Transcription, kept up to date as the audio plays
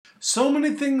So many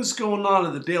things going on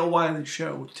at the Dale Wiley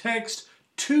Show. Text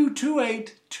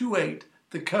 22828,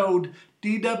 the code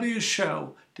DWS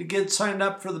Show, to get signed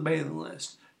up for the mailing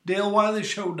list.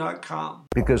 DaleWileyShow.com.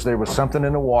 Because there was something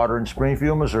in the water in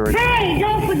Springfield, Missouri. Hey,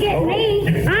 don't forget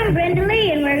me. I'm Brenda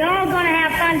Lee, and we're all going to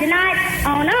have fun tonight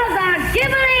on Ozark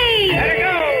Jubilee. Let it go.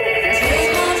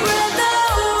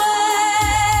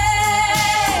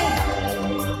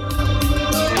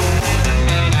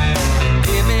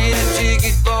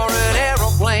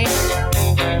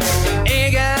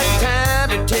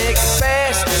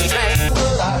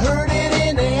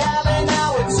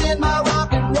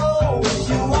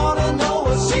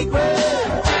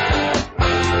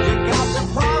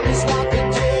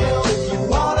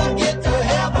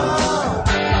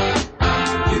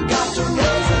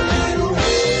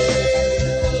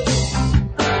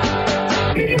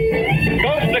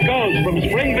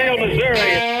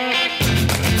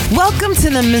 Welcome to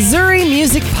the Missouri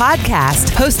Music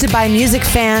Podcast, hosted by music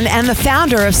fan and the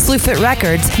founder of Slewfoot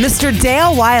Records, Mr.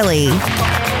 Dale Wiley.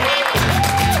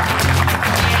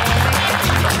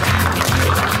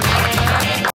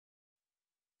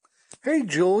 Hey,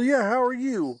 Julia, how are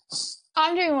you?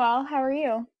 I'm doing well. How are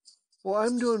you? Well,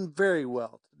 I'm doing very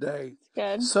well today.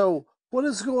 Good. So, what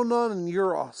is going on in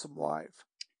your awesome life?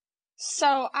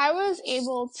 So, I was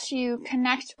able to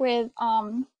connect with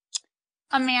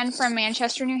a man from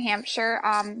Manchester, New Hampshire.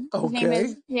 His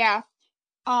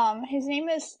name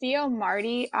is Theo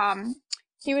Marty.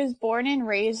 He was born and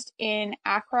raised in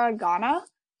Accra, Ghana.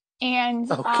 And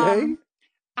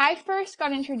I first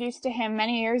got introduced to him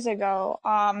many years ago.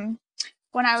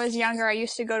 When I was younger, I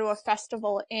used to go to a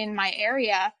festival in my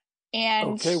area.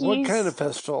 And what kind of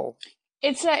festival?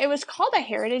 It was called a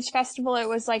heritage festival. It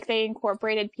was like they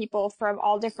incorporated people from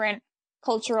all different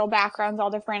cultural backgrounds,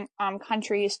 all different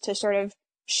countries to sort of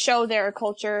show their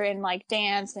culture in like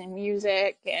dance and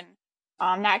music and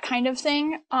that kind of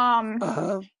thing.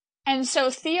 And so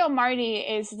Theo Marty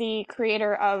is the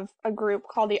creator of a group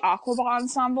called the Aquaba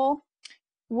Ensemble,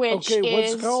 which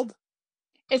what's it called?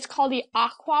 It's called the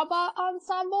Aquaba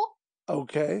Ensemble.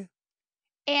 Okay.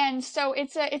 And so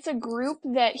it's a group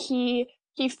that he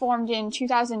formed in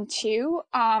 2002.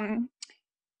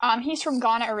 He's from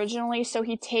Ghana originally, so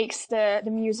he takes the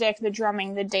music, the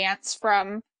drumming, the dance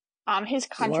from his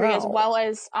country as well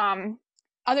as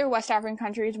other West African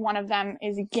countries. One of them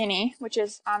is Guinea, which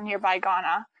is nearby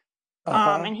Ghana.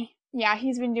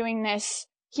 He's been doing this.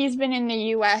 He's been in the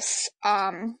U.S.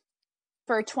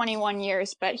 For 21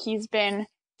 years, but he's been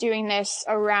doing this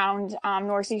around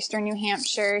northeastern New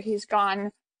Hampshire. He's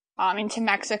gone into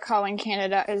Mexico and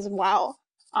Canada as well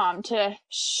to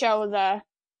show the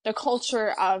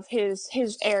culture of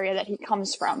his area that he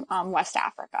comes from, West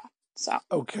Africa. So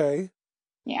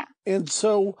yeah. And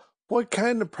so, what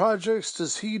kind of projects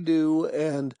does he do,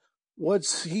 and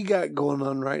what's he got going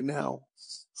on right now?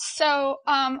 So,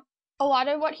 a lot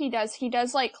of what he does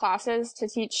like classes to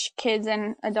teach kids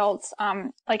and adults,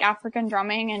 like African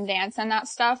drumming and dance and that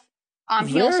stuff.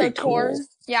 He also tours.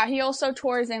 Yeah, he also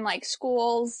tours in like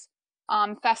schools,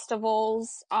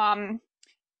 festivals.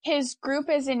 His group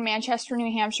is in Manchester,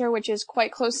 New Hampshire, which is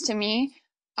quite close to me.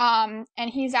 And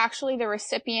he's actually the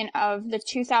recipient of the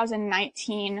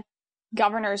 2019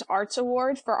 Governor's Arts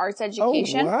Award for Arts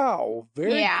Education. Oh, wow.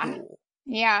 Very cool.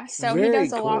 Yeah, so he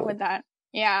does a lot with that.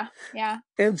 Yeah.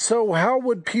 And so how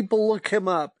would people look him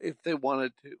up if they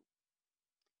wanted to?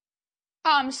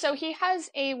 So he has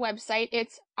a website.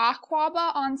 It's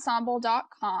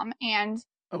aquabaensemble.com, and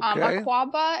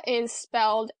Aquaba is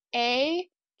spelled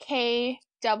AKWAABA.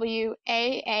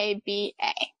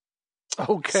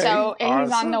 Okay. So awesome.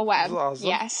 He's on the web. Awesome.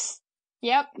 Yes.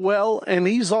 Yep. Well, and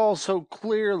he's also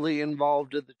clearly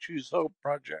involved in the Choose Hope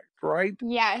project, right?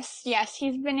 Yes.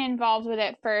 He's been involved with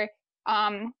it for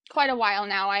quite a while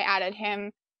now. I added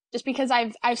him just because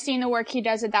I've seen the work he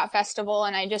does at that festival,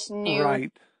 and I just knew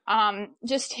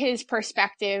just his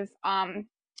perspective.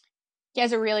 He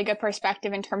has a really good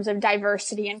perspective in terms of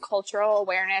diversity and cultural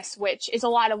awareness, which is a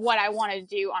lot of what I want to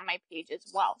do on my page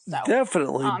as well. So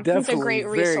definitely, he's a great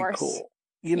resource. Very cool.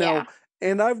 You know,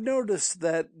 and I've noticed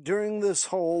that during this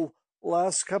whole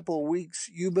last couple of weeks,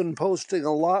 you've been posting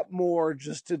a lot more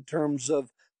just in terms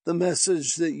of the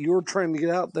message that you're trying to get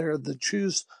out there, the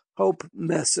Choose Hope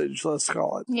message, let's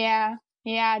call it. Yeah,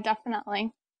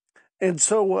 definitely. And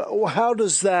so how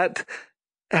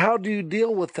do you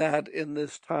deal with that in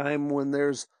this time when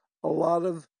there's a lot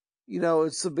of,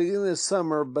 it's the beginning of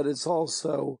summer, but it's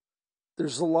also,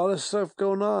 there's a lot of stuff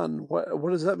going on.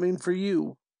 What does that mean for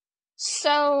you?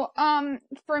 So,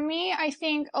 for me, I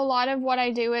think a lot of what I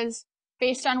do is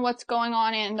based on what's going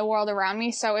on in the world around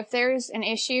me. So if there's an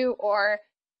issue or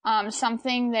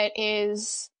something that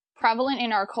is prevalent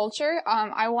in our culture.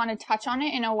 I want to touch on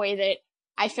it in a way that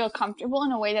I feel comfortable,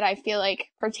 in a way that I feel like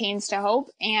pertains to hope.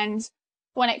 And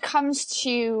when it comes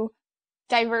to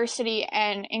diversity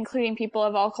and including people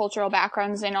of all cultural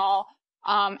backgrounds and all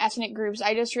ethnic groups,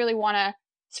 I just really want to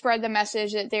spread the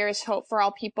message that there is hope for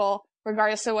all people,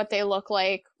 regardless of what they look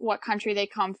like, what country they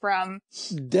come from,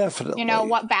 Definitely,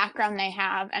 what background they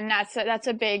have. And that's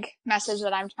a big message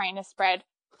that I'm trying to spread.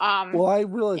 Well, I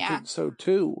really think so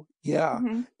too. Yeah.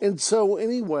 Mm-hmm. And so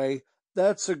anyway,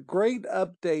 that's a great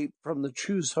update from the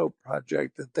Choose Hope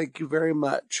Project, and thank you very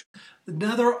much.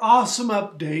 Another awesome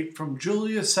update from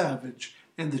Julia Savage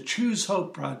and the Choose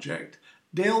Hope Project,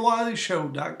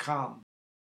 DaleWileyShow.com.